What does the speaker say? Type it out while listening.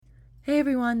Hey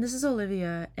everyone, this is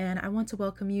Olivia, and I want to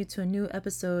welcome you to a new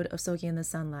episode of Soaking in the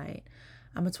Sunlight.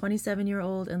 I'm a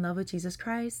 27-year-old in love with Jesus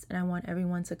Christ, and I want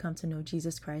everyone to come to know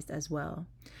Jesus Christ as well.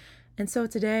 And so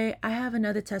today I have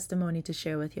another testimony to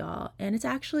share with y'all, and it's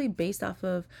actually based off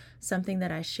of something that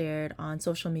I shared on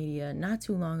social media not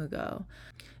too long ago.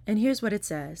 And here's what it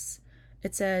says.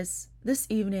 It says, "This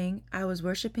evening I was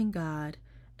worshiping God,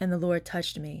 and the Lord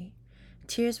touched me.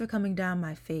 Tears were coming down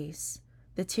my face.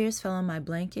 The tears fell on my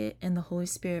blanket, and the Holy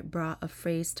Spirit brought a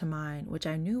phrase to mind, which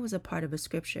I knew was a part of a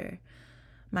scripture.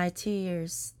 My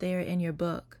tears, they are in your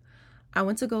book. I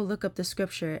went to go look up the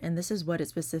scripture, and this is what it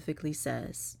specifically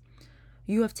says.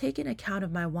 You have taken account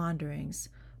of my wanderings.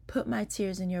 Put my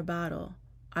tears in your bottle.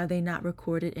 Are they not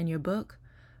recorded in your book?"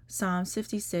 Psalms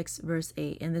 56, verse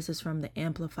 8, and this is from the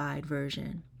Amplified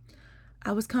Version.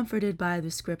 I was comforted by the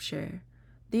scripture.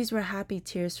 These were happy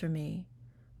tears for me.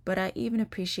 But I even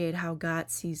appreciate how God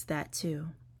sees that too.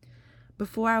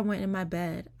 Before I went in my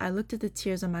bed, I looked at the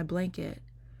tears on my blanket.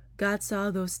 God saw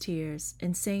those tears,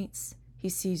 and saints, He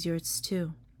sees yours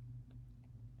too.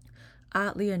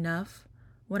 Oddly enough,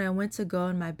 when I went to go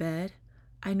in my bed,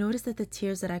 I noticed that the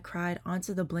tears that I cried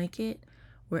onto the blanket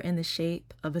were in the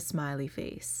shape of a smiley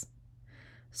face.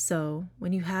 So,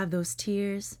 when you have those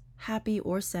tears, happy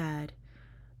or sad,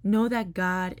 know that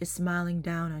God is smiling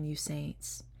down on you,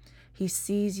 saints. He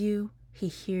sees you, He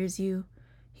hears you,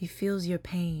 He feels your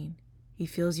pain, He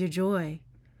feels your joy.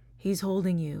 He's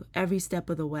holding you every step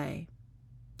of the way.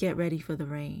 Get ready for the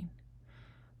rain.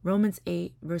 Romans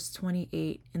 8, verse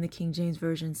 28 in the King James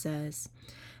Version says,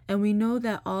 "And we know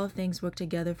that all things work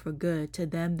together for good to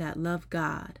them that love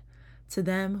God, to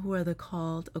them who are the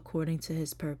called according to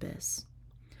His purpose."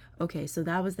 Okay, so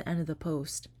that was the end of the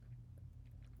post.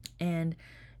 And,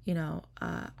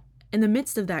 in the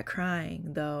midst of that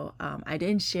crying, though, I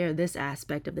didn't share this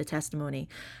aspect of the testimony.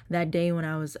 That day when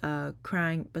I was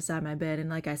crying beside my bed, and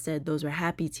like I said, those were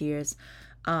happy tears,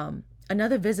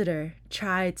 another visitor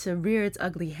tried to rear its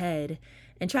ugly head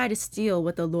and try to steal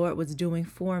what the Lord was doing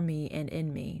for me and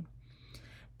in me.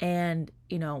 And,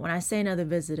 when I say another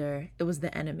visitor, it was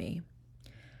the enemy.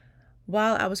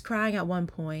 While I was crying at one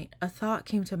point, a thought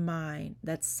came to mind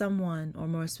that someone, or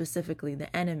more specifically,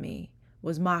 the enemy,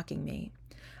 was mocking me.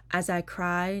 As I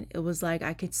cried, it was like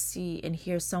I could see and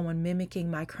hear someone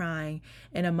mimicking my crying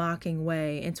in a mocking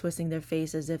way and twisting their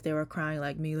face as if they were crying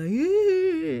like me, like,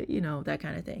 that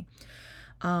kind of thing.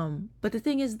 But the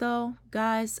thing is, though,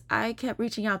 guys, I kept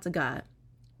reaching out to God.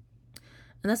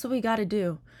 And that's what we got to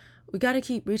do. We got to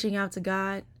keep reaching out to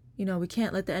God. We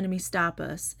can't let the enemy stop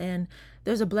us. And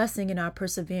there's a blessing in our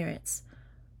perseverance.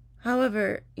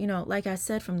 However, like I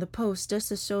said from the post, just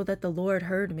to show that the Lord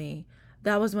heard me,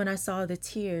 that was when I saw the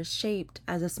tears shaped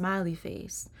as a smiley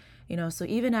face. So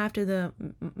even after the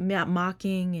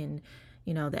mocking and,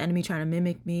 the enemy trying to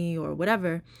mimic me or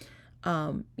whatever,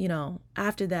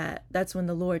 after that, that's when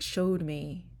the Lord showed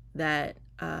me that,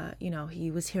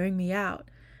 He was hearing me out.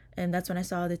 And that's when I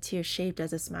saw the tears shaped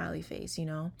as a smiley face,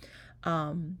 and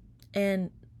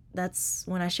that's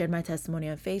when I shared my testimony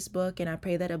on Facebook, and I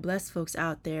pray that it blessed folks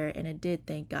out there, and it did,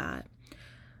 thank God.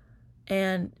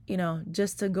 And,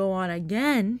 just to go on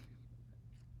again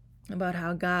about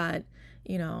how God,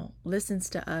 listens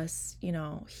to us,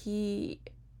 the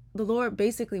Lord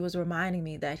basically was reminding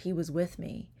me that He was with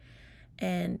me.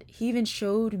 And He even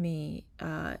showed me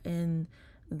in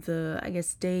the, I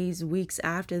guess, days, weeks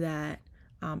after that,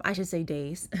 I should say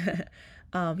days,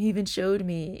 He even showed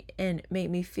me and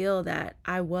made me feel that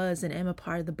I was and am a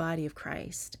part of the body of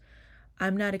Christ.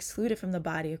 I'm not excluded from the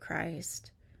body of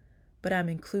Christ, but I'm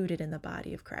included in the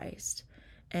body of Christ.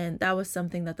 And that was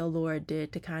something that the Lord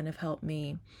did to kind of help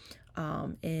me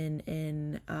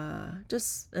in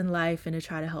just in life, and to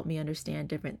try to help me understand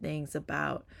different things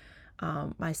about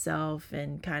myself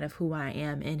and kind of who I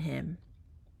am in Him.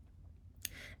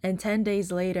 And 10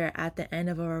 days later, at the end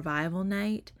of a revival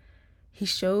night, He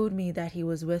showed me that He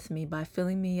was with me by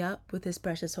filling me up with His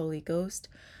precious Holy Ghost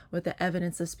with the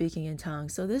evidence of speaking in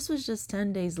tongues. So this was just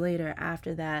 10 days later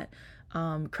after that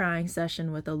crying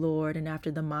session with the Lord and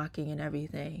after the mocking and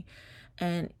everything.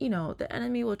 And, the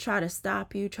enemy will try to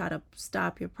stop you, try to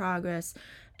stop your progress.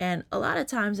 And a lot of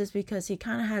times it's because he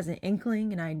kind of has an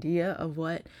inkling, an idea of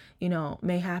what,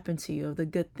 may happen to you, of the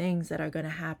good things that are going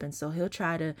to happen. So he'll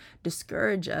try to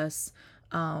discourage us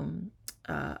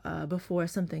before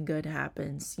something good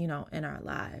happens, in our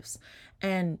lives.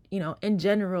 And, in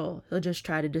general, he'll just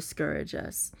try to discourage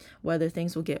us, whether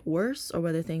things will get worse or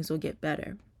whether things will get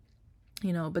better.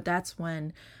 But that's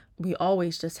when we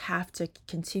always just have to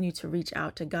continue to reach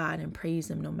out to God and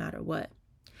praise Him no matter what.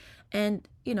 And,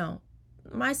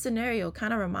 my scenario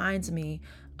kind of reminds me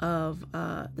of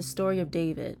the story of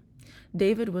David.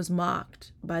 David was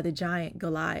mocked by the giant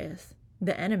Goliath,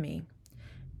 the enemy,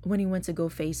 when he went to go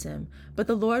face him. But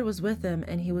the Lord was with him,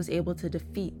 and he was able to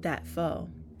defeat that foe.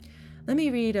 Let me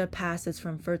read a passage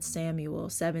from 1 Samuel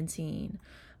 17.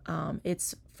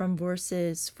 It's from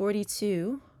verses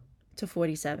 42 to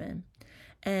 47.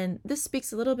 And this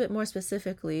speaks a little bit more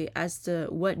specifically as to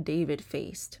what David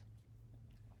faced.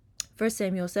 1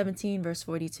 Samuel 17, verse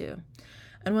 42.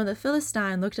 And when the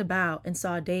Philistine looked about and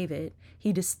saw David,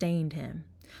 he disdained him,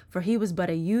 for he was but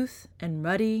a youth and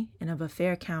ruddy and of a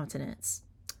fair countenance.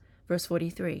 Verse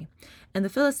 43. And the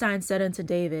Philistine said unto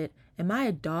David, Am I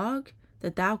a dog,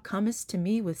 that thou comest to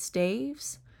me with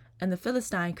staves? And the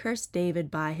Philistine cursed David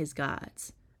by his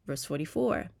gods. Verse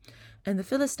 44. And the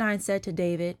Philistine said to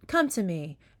David, Come to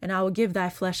me, and I will give thy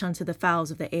flesh unto the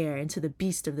fowls of the air, and to the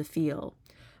beasts of the field.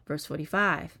 Verse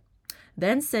 45.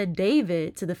 Then said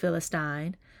David to the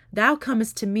Philistine, Thou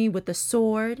comest to me with the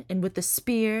sword, and with the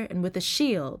spear, and with the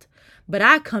shield. But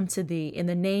I come to thee in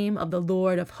the name of the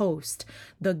Lord of hosts,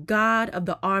 the God of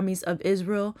the armies of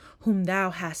Israel, whom thou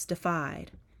hast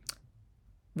defied.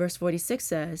 Verse 46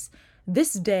 says,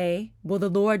 This day will the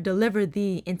Lord deliver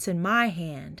thee into my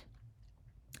hand,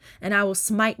 and I will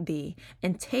smite thee,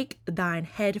 and take thine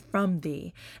head from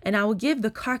thee. And I will give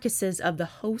the carcasses of the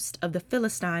host of the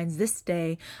Philistines this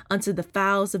day unto the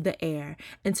fowls of the air,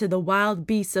 and to the wild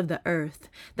beasts of the earth,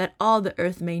 that all the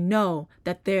earth may know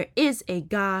that there is a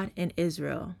God in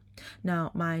Israel. Now,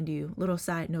 mind you, little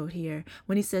side note here,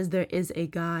 when he says there is a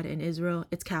God in Israel,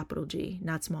 it's capital G,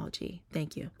 not small g.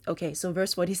 Thank you. Okay, so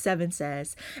verse 47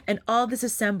 says, And all this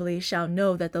assembly shall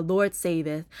know that the Lord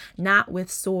saveth, not with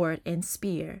sword and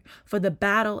spear, for the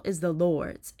battle is the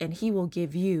Lord's, and he will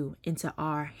give you into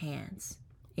our hands.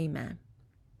 Amen.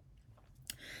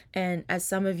 And as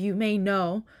some of you may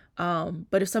know,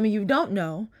 but if some of you don't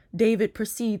know, David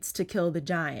proceeds to kill the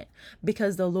giant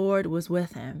because the Lord was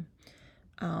with him.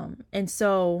 And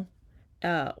so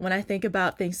when I think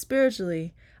about things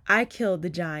spiritually, I killed the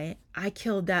giant. I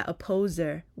killed that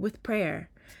opposer with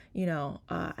prayer.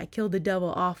 I killed the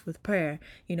devil off with prayer.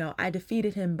 I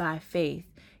defeated him by faith,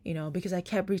 because I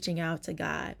kept reaching out to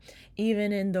God.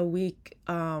 Even in the week,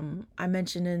 I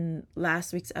mentioned in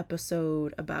last week's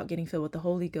episode about getting filled with the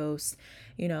Holy Ghost,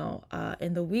 in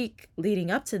the week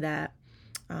leading up to that,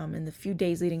 in the few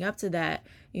days leading up to that,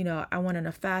 I went on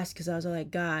a fast because I was like,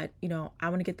 God, I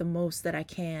want to get the most that I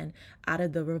can out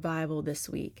of the revival this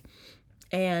week.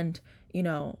 And,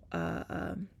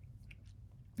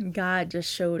 God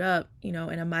just showed up, in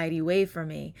a mighty way for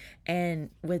me. And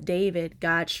with David,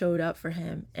 God showed up for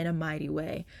him in a mighty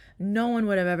way. No one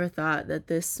would have ever thought that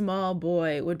this small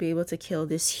boy would be able to kill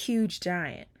this huge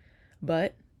giant.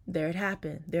 But there it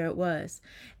happened. There it was.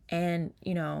 And,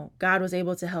 God was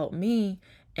able to help me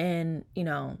and,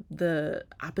 the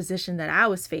opposition that I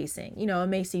was facing. It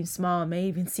may seem small, it may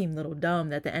even seem a little dumb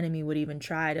that the enemy would even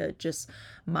try to just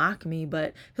mock me,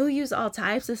 but he'll use all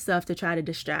types of stuff to try to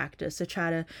distract us, to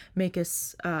try to make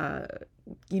us,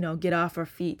 get off our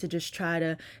feet, to just try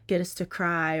to get us to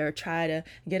cry or try to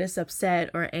get us upset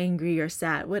or angry or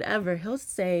sad, whatever. He'll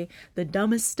say the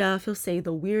dumbest stuff. He'll say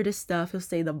the weirdest stuff. He'll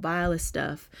say the vilest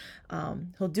stuff.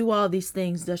 He'll do all these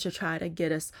things just to try to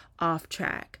get us off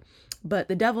track. But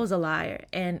the devil's a liar,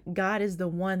 and God is the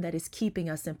one that is keeping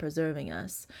us and preserving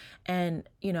us. And,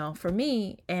 for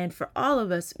me and for all of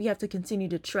us, we have to continue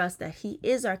to trust that he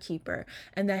is our keeper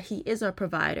and that he is our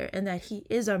provider and that he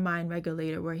is our mind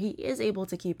regulator, where he is able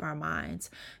to keep our minds.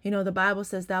 The Bible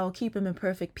says, Thou will keep him in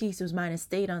perfect peace whose mind is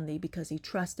stayed on thee, because he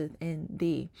trusteth in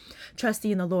thee. Trust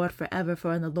ye in the Lord forever,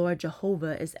 for in the Lord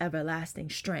Jehovah is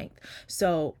everlasting strength.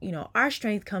 So, our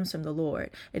strength comes from the Lord.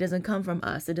 It doesn't come from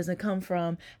us. It doesn't come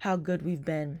from how good we've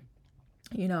been.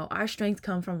 Our strength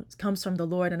comes from the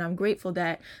Lord, and I'm grateful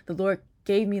that the Lord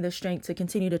gave me the strength to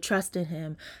continue to trust in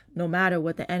him no matter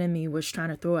what the enemy was trying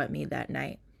to throw at me that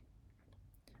night.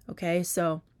 Okay,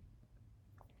 so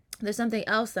there's something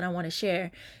else that I want to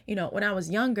share. When I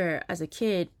was younger as a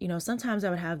kid, sometimes I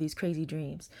would have these crazy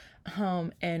dreams.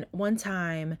 And one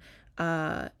time,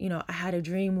 I had a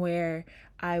dream where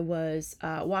I was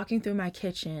walking through my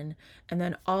kitchen, and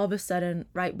then all of a sudden,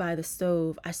 right by the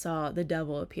stove, I saw the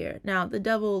devil appear. Now, the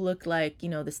devil looked like, the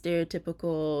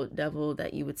stereotypical devil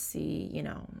that you would see,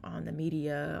 on the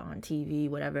media, on TV,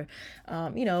 whatever.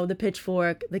 The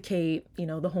pitchfork, the cape,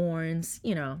 the horns,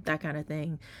 that kind of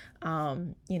thing.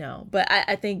 But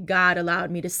I think God allowed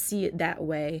me to see it that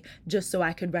way just so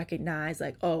I could recognize,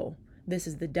 like, oh, this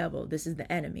is the devil, this is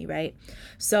the enemy, right?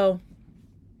 So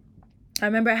I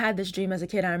remember I had this dream as a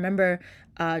kid. I remember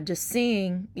just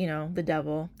seeing, the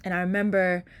devil. And I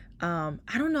remember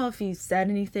I don't know if he said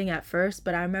anything at first,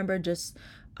 but I remember just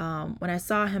when I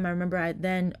saw him, I remember I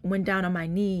then went down on my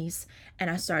knees and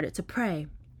I started to pray.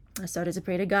 I started to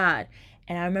pray to God.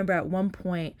 And I remember at one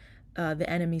point, the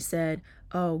enemy said,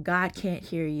 "Oh, God can't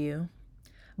hear you."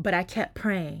 But I kept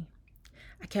praying.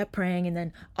 I kept praying. And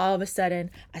then all of a sudden,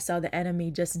 I saw the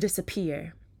enemy just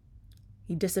disappear.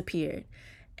 He disappeared.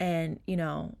 And,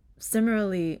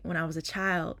 similarly, when I was a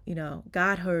child,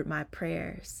 God heard my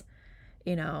prayers.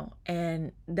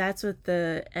 And that's what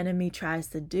the enemy tries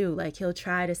to do. Like, he'll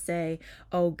try to say,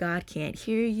 "Oh, God can't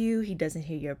hear you. He doesn't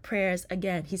hear your prayers."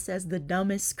 Again, he says the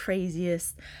dumbest,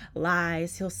 craziest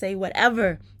lies. He'll say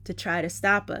whatever to try to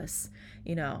stop us.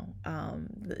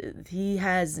 He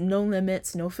has no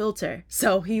limits, no filter.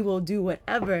 So he will do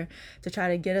whatever to try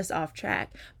to get us off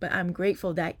track. But I'm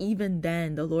grateful that even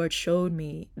then the Lord showed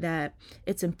me that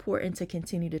it's important to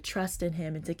continue to trust in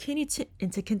him and to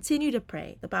continue to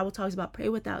pray. The Bible talks about pray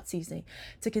without ceasing,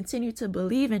 to continue to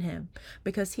believe in him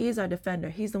because he is our defender.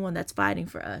 He's the one that's fighting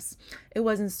for us. It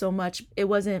wasn't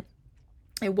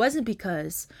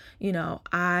because,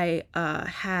 I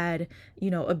had,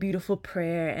 a beautiful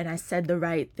prayer and I said the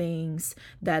right things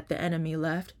that the enemy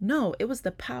left. No, it was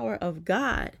the power of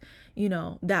God,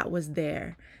 that was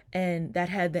there and that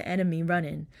had the enemy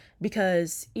running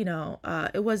because,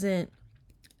 it wasn't,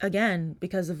 again,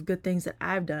 because of good things that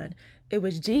I've done. It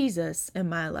was Jesus in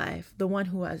my life, the one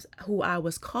who I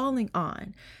was calling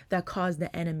on, that caused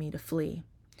the enemy to flee.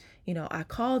 I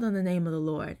called on the name of the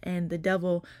Lord and the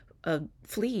devil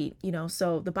flee.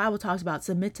 So the Bible talks about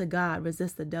submit to God,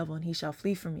 resist the devil, and he shall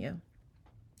flee from you.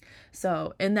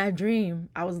 So in that dream,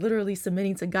 I was literally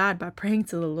submitting to God by praying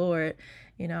to the Lord,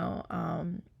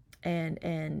 and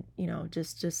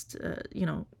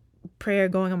prayer,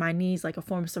 going on my knees like a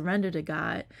form of surrender to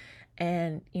God,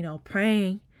 and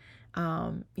praying.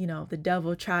 The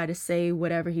devil tried to say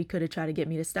whatever he could have tried to get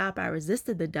me to stop. I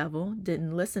resisted the devil,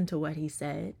 didn't listen to what he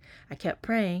said. I kept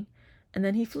praying, and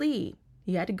then he fled.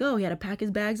 He had to go. He had to pack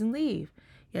his bags and leave.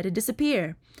 He had to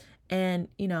disappear. And,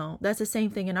 that's the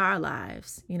same thing in our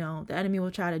lives. The enemy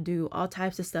will try to do all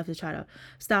types of stuff to try to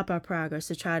stop our progress,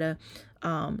 to try to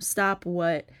stop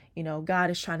what,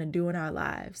 God is trying to do in our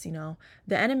lives.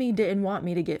 The enemy didn't want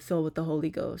me to get filled with the Holy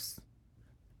Ghost.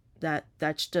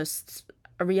 That's just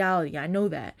a reality. I know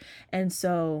that. And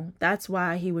so that's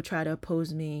why he would try to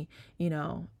oppose me,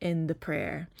 in the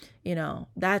prayer.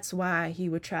 That's why he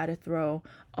would try to throw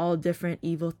all different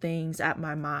evil things at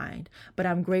my mind. But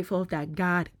I'm grateful that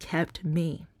God kept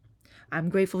me. I'm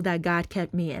grateful that God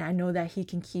kept me, and I know that he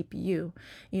can keep you,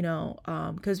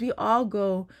 because we all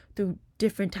go through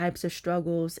different types of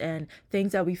struggles and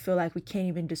things that we feel like we can't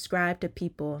even describe to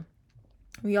people.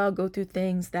 We all go through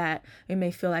things that we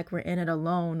may feel like we're in it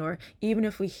alone, or even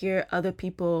if we hear other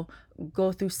people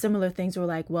go through similar things, we're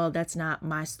like, well, that's not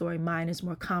my story. Mine is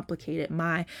more complicated.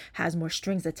 Mine has more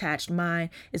strings attached.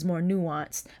 Mine is more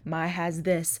nuanced. Mine has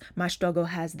this. My struggle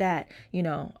has that.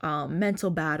 Mental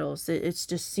battles. It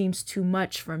just seems too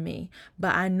much for me.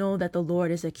 But I know that the Lord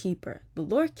is a keeper. The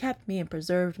Lord kept me and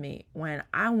preserved me when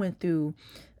I went through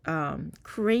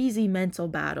crazy mental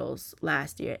battles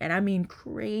last year. And I mean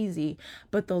crazy.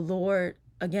 But the Lord,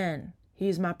 again,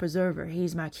 he's my preserver.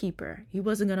 He's my keeper. He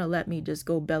wasn't going to let me just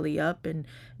go belly up and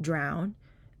drown.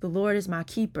 The Lord is my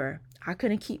keeper. I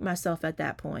couldn't keep myself at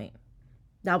that point.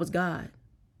 That was God.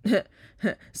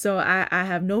 So I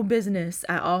have no business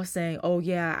at all saying, oh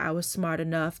yeah, I was smart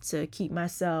enough to keep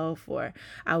myself, or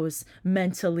I was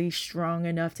mentally strong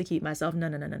enough to keep myself. No.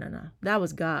 That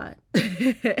was God.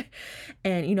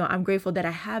 And, I'm grateful that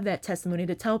I have that testimony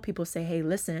to tell people, say, hey,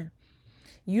 listen,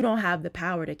 you don't have the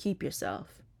power to keep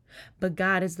yourself, but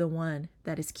God is the one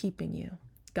that is keeping you.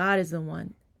 God is the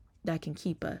one that can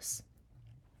keep us.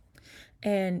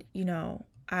 And,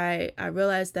 I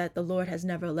realized that the Lord has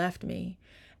never left me.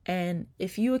 And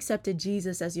if you accepted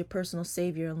Jesus as your personal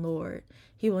Savior and Lord,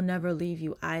 he will never leave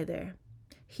you either.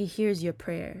 He hears your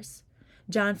prayers.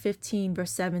 John 15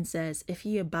 verse 7 says, if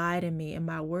ye abide in me and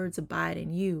my words abide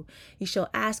in you, ye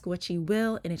shall ask what ye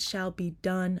will, and it shall be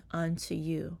done unto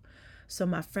you. So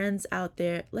my friends out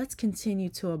there, let's continue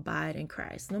to abide in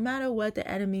Christ. No matter what the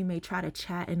enemy may try to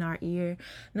chat in our ear,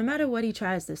 no matter what he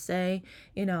tries to say,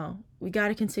 we got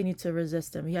to continue to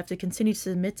resist him. You have to continue to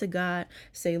submit to God.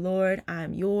 Say, Lord,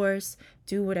 I'm yours.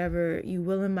 Do whatever you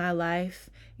will in my life.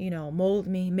 Mold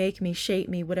me, make me, shape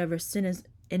me, whatever sin is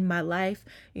in my life,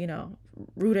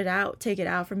 root it out, take it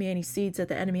out from me. Any seeds that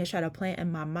the enemy has tried to plant in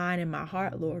my mind and my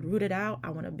heart, Lord, root it out.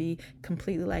 I want to be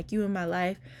completely like you in my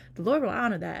life. The Lord will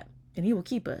honor that. And he will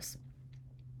keep us.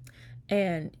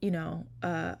 And,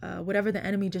 whatever the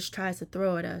enemy just tries to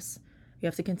throw at us, you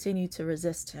have to continue to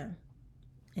resist him.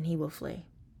 and he will flee.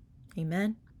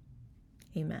 Amen.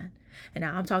 Amen. And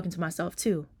now I'm talking to myself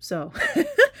too. So,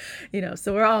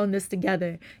 so we're all in this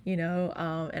together,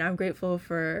 and I'm grateful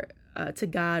to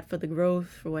God for the growth,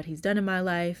 for what he's done in my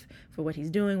life, for what he's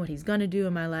doing, what he's going to do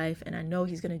in my life. And I know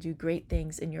he's going to do great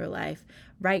things in your life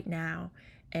right now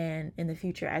and in the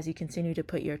future as you continue to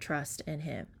put your trust in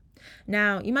him.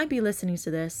 Now, you might be listening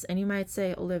to this and you might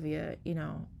say, Olivia,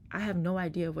 I have no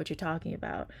idea what you're talking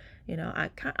about.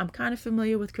 I'm kind of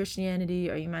familiar with Christianity,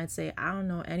 or you might say, I don't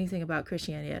know anything about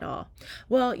Christianity at all.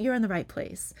 Well, you're in the right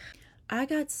place. I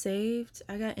got saved.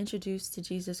 I got introduced to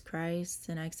Jesus Christ,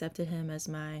 and I accepted him as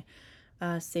my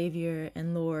Savior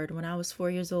and Lord when I was 4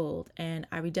 years old. And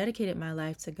I rededicated my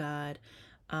life to God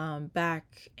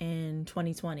back in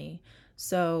 2020.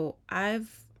 So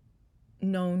I've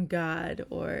known God,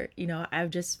 or, I've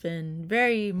just been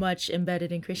very much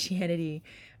embedded in Christianity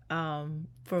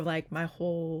for like my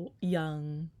whole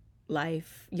young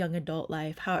adult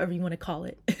life, however you want to call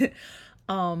it.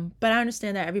 But I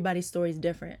understand that everybody's story is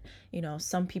different.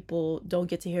 Some people don't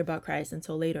get to hear about Christ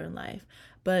until later in life,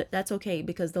 but that's okay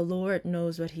because the Lord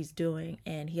knows what he's doing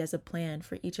and he has a plan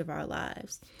for each of our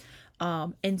lives.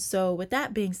 And so with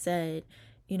that being said,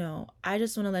 I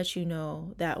just want to let you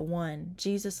know that one,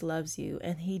 Jesus loves you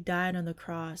and he died on the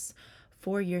cross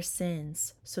for your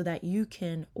sins so that you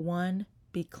can, one,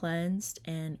 be cleansed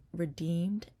and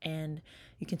redeemed and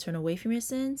you can turn away from your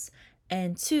sins,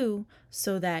 and two,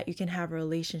 so that you can have a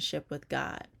relationship with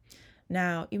God.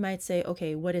 Now, you might say,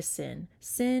 okay, what is sin?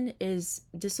 Sin is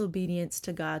disobedience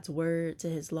to God's word, to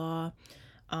his law,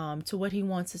 to what he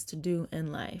wants us to do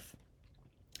in life.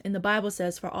 And the Bible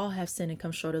says, for all have sinned and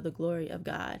come short of the glory of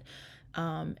God.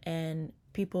 And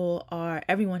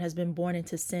everyone has been born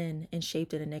into sin and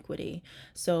shaped in iniquity.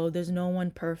 So there's no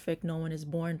one perfect. No one is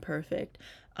born perfect.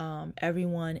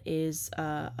 Everyone is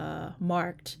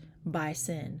marked by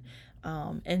sin.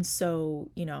 And so,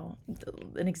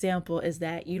 an example is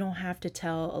that you don't have to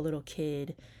tell a little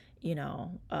kid,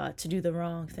 to do the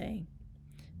wrong thing.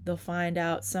 They'll find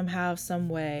out somehow, some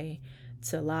way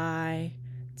to lie,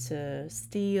 to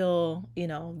steal.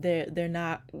 They're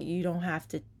not, you don't have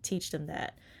to teach them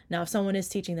that. Now, if someone is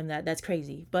teaching them that, that's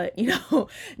crazy. But,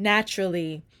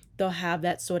 naturally, they'll have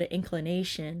that sort of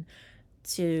inclination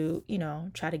to,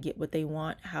 try to get what they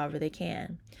want however they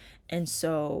can. And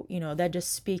so, that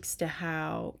just speaks to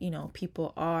how,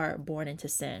 people are born into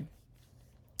sin.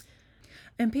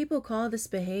 And people call this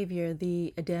behavior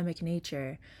the Adamic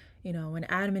nature. When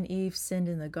Adam and Eve sinned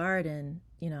in the garden,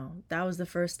 that was the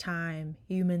first time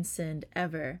humans sinned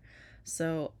ever.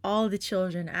 So all the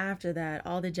children after that,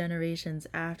 all the generations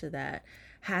after that,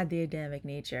 had the Adamic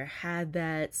nature, had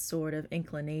that sort of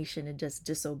inclination to just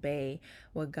disobey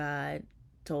what God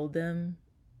told them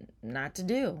not to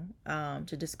do,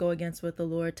 to just go against what the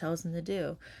Lord tells them to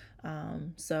do.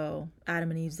 So Adam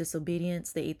and Eve's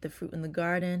disobedience, they ate the fruit in the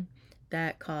garden.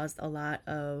 That caused a lot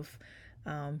of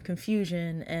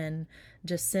confusion and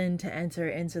just sin to enter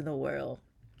into the world.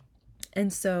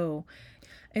 And so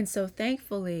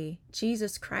thankfully,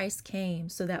 Jesus Christ came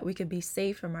so that we could be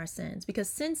saved from our sins, because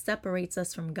sin separates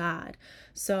us from God.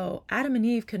 So Adam and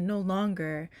Eve could no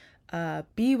longer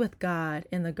be with God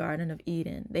in the Garden of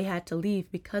Eden. They had to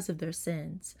leave because of their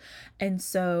sins. And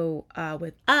so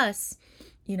with us,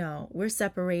 we're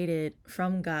separated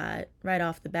from God right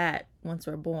off the bat once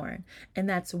we're born. And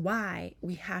that's why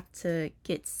we have to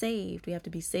get saved. We have to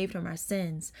be saved from our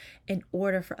sins in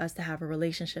order for us to have a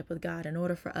relationship with God, in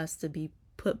order for us to be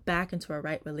put back into a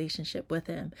right relationship with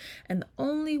him. And the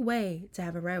only way to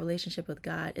have a right relationship with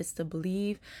God is to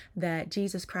believe that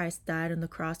Jesus Christ died on the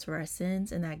cross for our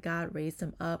sins and that God raised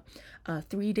him up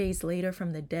 3 days later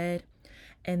from the dead,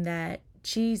 and that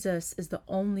Jesus is the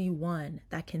only one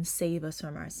that can save us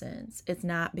from our sins. It's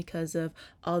not because of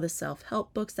all the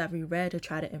self-help books that we read to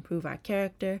try to improve our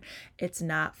character. It's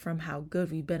not from how good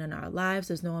we've been in our lives.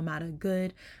 There's no amount of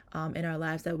good in our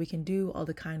lives that we can do, all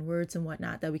the kind words and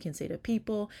whatnot that we can say to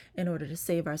people in order to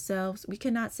save ourselves. We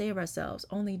cannot save ourselves.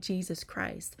 Only Jesus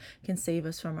Christ can save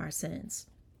us from our sins.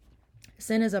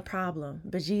 Sin is a problem,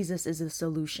 but Jesus is the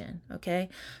solution, okay?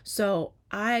 So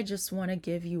I just want to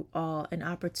give you all an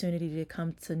opportunity to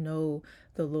come to know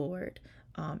the Lord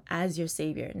as your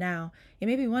Savior. Now, you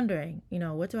may be wondering,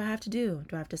 what do I have to do?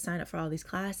 Do I have to sign up for all these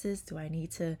classes? Do I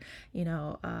need to,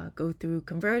 go through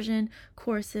conversion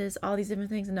courses, all these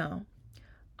different things? No.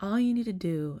 All you need to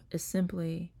do is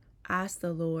simply ask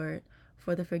the Lord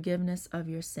for the forgiveness of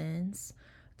your sins,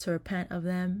 to repent of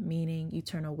them, meaning you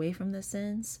turn away from the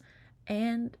sins,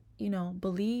 and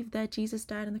believe that Jesus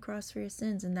died on the cross for your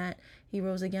sins and that he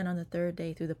rose again on the third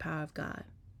day through the power of God.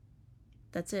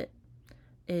 That's it.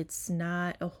 It's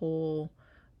not a whole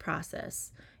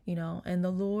process, and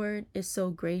the Lord is so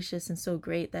gracious and so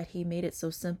great that he made it so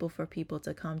simple for people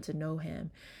to come to know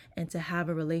him and to have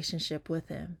a relationship with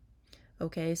him.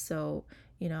 Okay, so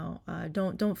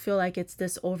don't feel like it's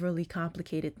this overly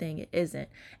complicated thing. It isn't.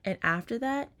 And after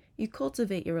that, you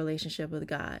cultivate your relationship with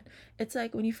God. It's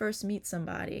like when you first meet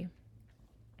somebody,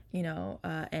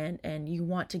 and you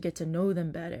want to get to know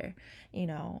them better.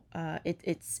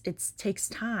 It takes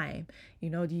time.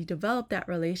 You develop that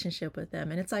relationship with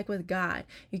them, and it's like with God,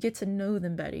 you get to know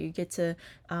them better. You get to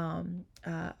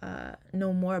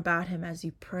know more about him as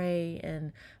you pray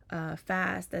and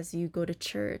fast, as you go to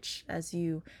church, as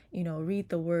you read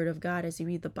the Word of God, as you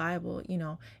read the Bible.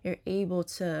 You're able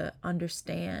to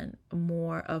understand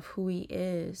more of who he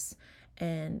is,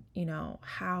 and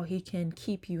how he can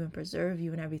keep you and preserve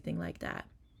you and everything like that.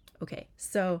 Okay,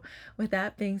 so with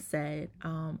that being said,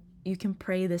 you can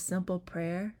pray this simple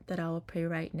prayer that I will pray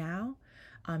right now.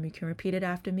 You can repeat it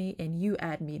after me, and you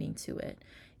add meaning to it.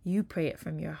 You pray it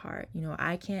from your heart.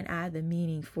 I can't add the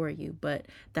meaning for you, but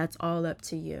that's all up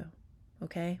to you.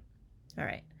 Okay? All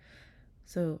right.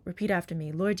 So repeat after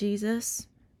me. Lord Jesus,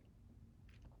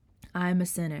 I'm a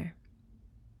sinner,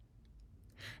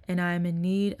 and I am in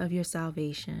need of your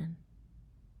salvation.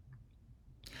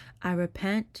 I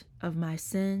repent of my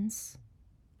sins,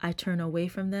 I turn away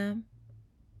from them,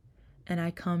 and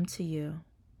I come to you.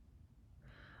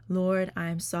 Lord, I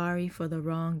am sorry for the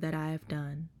wrong that I have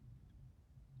done.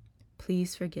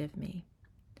 Please forgive me.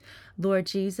 Lord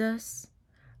Jesus,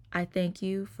 I thank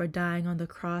you for dying on the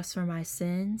cross for my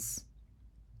sins,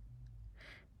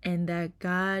 and that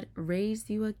God raised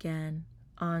you again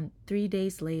on 3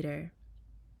 days later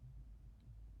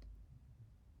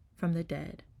from the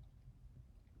dead.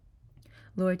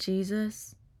 Lord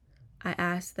Jesus, I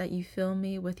ask that you fill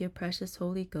me with your precious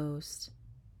Holy Ghost,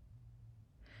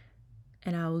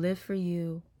 and I will live for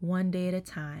you one day at a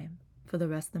time for the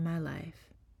rest of my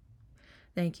life.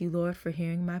 Thank you, Lord, for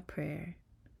hearing my prayer.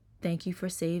 Thank you for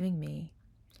saving me.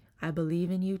 I believe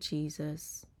in you,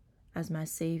 Jesus, as my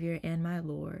Savior and my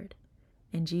Lord.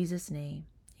 In Jesus' name,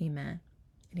 amen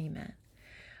and amen.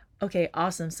 Okay,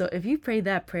 awesome. So if you prayed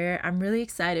that prayer, I'm really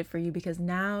excited for you, because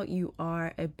now you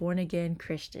are a born-again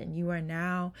Christian. You are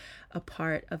now a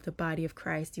part of the body of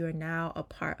Christ. You are now a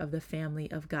part of the family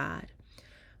of God.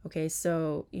 Okay,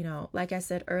 so, like I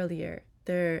said earlier,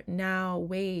 there are now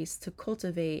ways to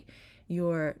cultivate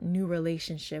your new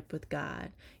relationship with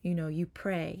God. You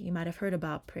pray. You might have heard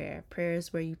about prayer. Prayer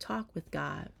is where you talk with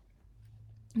God.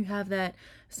 You have that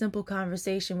simple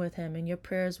conversation with him, and your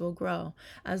prayers will grow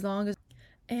as long as.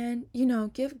 And,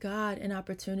 give God an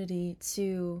opportunity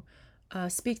to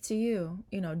speak to you,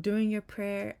 during your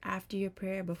prayer, after your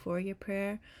prayer, before your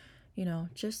prayer.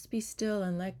 Just be still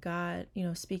and let God,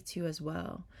 speak to you as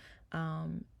well.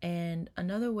 And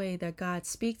another way that God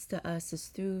speaks to us is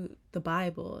through the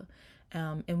Bible.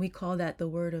 And we call that the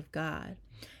Word of God.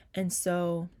 And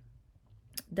so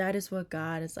that is what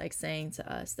God is like saying to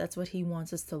us. That's what he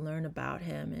wants us to learn about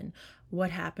him, and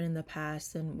what happened in the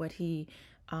past, and what he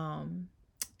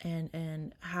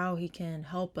and how he can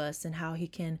help us, and how he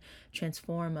can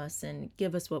transform us and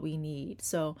give us what we need.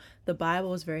 So the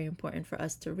Bible is very important for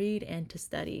us to read and to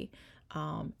study.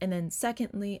 And then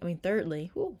thirdly,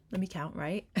 let me count,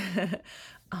 right?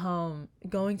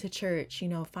 Going to church,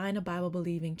 find a Bible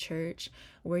believing church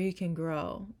where you can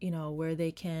grow, where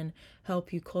they can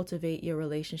help you cultivate your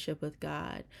relationship with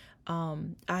God.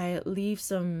 I leave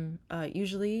some,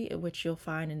 usually, which you'll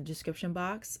find in the description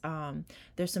box.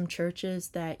 There's some churches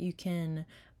that you can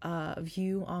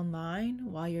view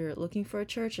online while you're looking for a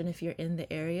church. And if you're in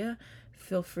the area,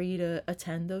 feel free to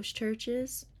attend those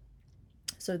churches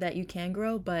so that you can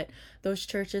grow. But those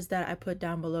churches that I put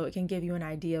down below, it can give you an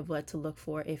idea of what to look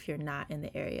for if you're not in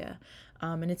the area.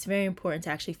 And it's very important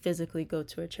to actually physically go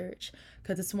to a church,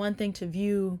 because it's one thing to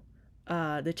view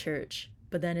the church,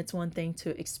 but then it's one thing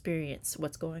to experience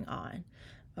what's going on.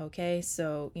 Okay,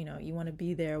 so you want to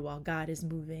be there while God is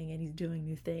moving and he's doing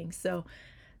new things. So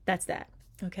that's that.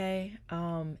 Okay.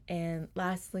 And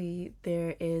lastly,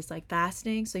 there is like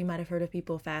fasting. So you might have heard of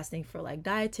people fasting for like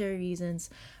dietary reasons,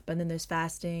 but then there's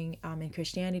fasting in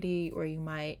Christianity, or you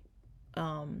might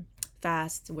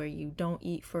fast where you don't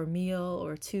eat for a meal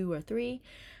or 2 or 3.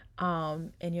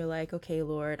 And you're like, okay,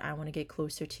 Lord, I want to get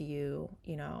closer to you,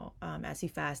 as you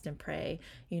fast and pray,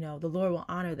 the Lord will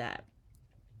honor that.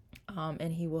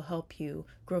 And he will help you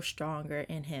grow stronger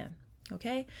in him.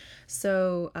 Okay,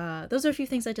 so those are a few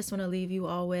things I just want to leave you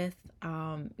all with.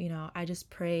 I just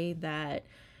pray that,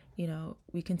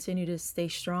 we continue to stay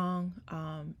strong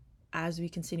as we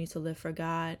continue to live for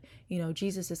God.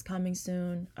 Jesus is coming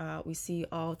soon. We see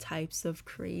all types of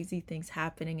crazy things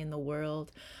happening in the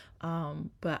world.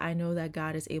 But I know that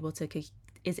God is able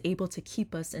to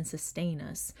keep us and sustain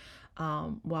us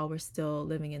while we're still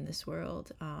living in this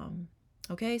world.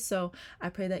 Okay, so I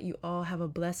pray that you all have a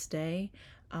blessed day.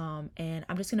 And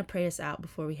I'm just going to pray us out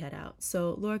before we head out.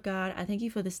 So, Lord God, I thank you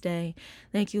for this day.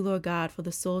 Thank you, Lord God, for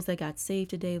the souls that got saved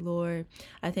today, Lord.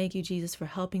 I thank you, Jesus, for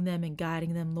helping them and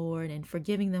guiding them, Lord, and for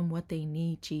giving them what they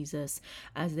need, Jesus,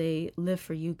 as they live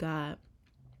for you, God.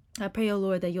 I pray, oh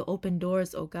Lord, that you'll open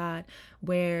doors, oh God,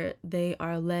 where they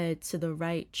are led to the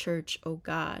right church, oh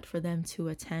God, for them to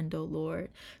attend, oh Lord.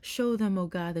 Show them, oh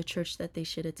God, the church that they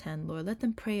should attend, Lord. Let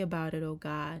them pray about it, oh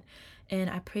God. And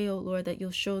I pray, oh Lord, that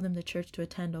you'll show them the church to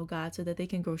attend, oh God, so that they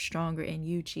can grow stronger in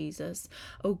you, Jesus.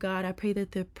 Oh God, I pray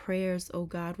that their prayers, oh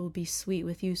God, will be sweet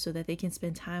with you so that they can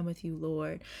spend time with you,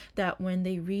 Lord. That when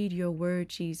they read your word,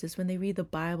 Jesus, when they read the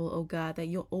Bible, oh God, that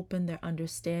you'll open their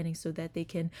understanding so that they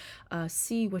can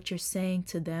see what you're saying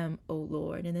to them, oh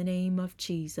Lord. In the name of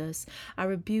Jesus, I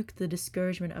rebuke the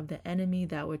discouragement of the enemy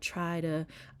that would try to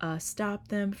stop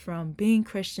them from being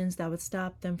Christians, that would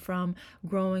stop them from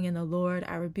growing in the Lord.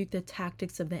 I rebuke the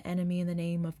tactics of the enemy in the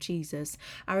name of Jesus.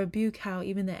 I rebuke how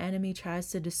even the enemy tries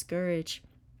to discourage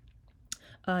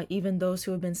even those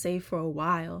who have been saved for a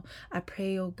while. I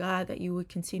pray, oh God, that you would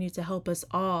continue to help us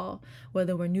all,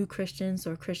 whether we're new Christians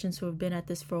or Christians who have been at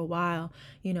this for a while,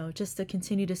 just to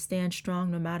continue to stand strong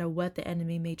no matter what the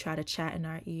enemy may try to chat in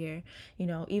our ear.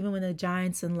 Even when the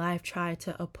giants in life try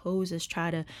to oppose us, try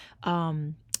to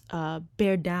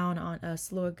bear down on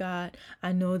us, Lord God,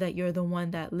 I know that you're the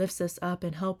one that lifts us up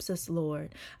and helps us,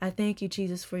 Lord. I thank you,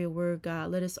 Jesus, for your word,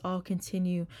 God. Let us all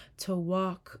continue to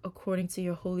walk according to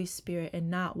your Holy Spirit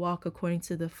and not walk according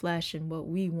to the flesh and what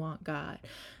we want, God.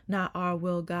 Not our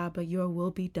will, God, but your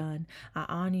will be done. I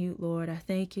honor you, Lord. I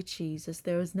thank you, Jesus.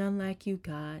 There is none like you,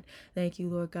 God. Thank you,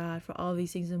 Lord God, for all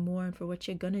these things and more and for what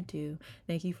you're going to do.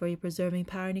 Thank you for your preserving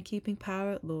power and your keeping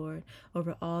power, Lord,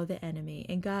 over all the enemy.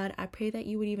 And God, I pray that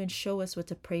you would even show us what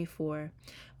to pray for,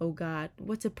 oh God,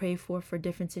 what to pray for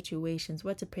different situations,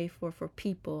 what to pray for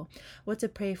people, what to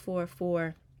pray for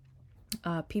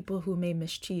people who may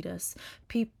mistreat us,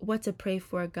 what to pray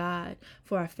for, God,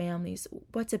 for our families,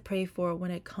 what to pray for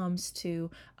when it comes to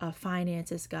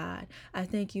finances, God. I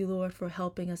thank you, Lord, for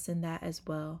helping us in that as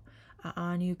well. I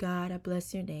honor you, God. I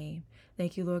bless your name.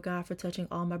 Thank you, Lord God, for touching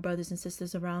all my brothers and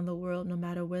sisters around the world, no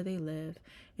matter where they live.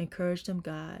 Encourage them,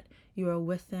 God. You are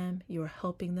with them. You are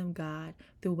helping them, God,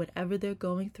 through whatever they're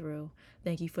going through.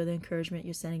 Thank you for the encouragement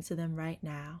you're sending to them right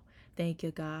now. Thank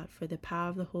you, God, for the power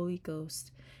of the Holy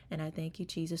Ghost. And I thank you,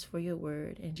 Jesus, for your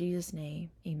word. In Jesus'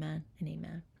 name, amen and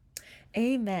amen.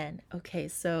 Amen. Okay,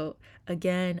 so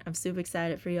again, I'm super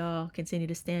excited for y'all. Continue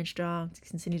to stand strong,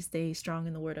 continue to stay strong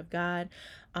in the word of God.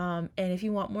 And if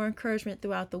you want more encouragement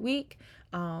throughout the week,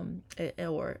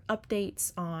 or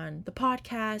updates on the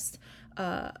podcast,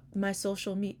 my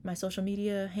social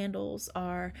media handles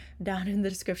are down in the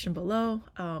description below.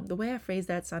 The way I phrased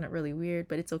that sounded really weird,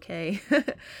 but it's okay.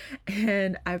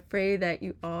 And I pray that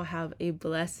you all have a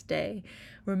blessed day.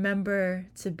 Remember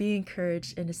to be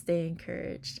encouraged and to stay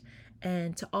encouraged,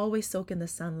 and to always soak in the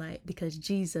sunlight, because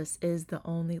Jesus is the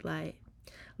only light.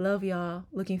 Love y'all.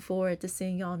 Looking forward to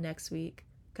seeing y'all next week.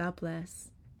 God bless.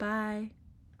 Bye.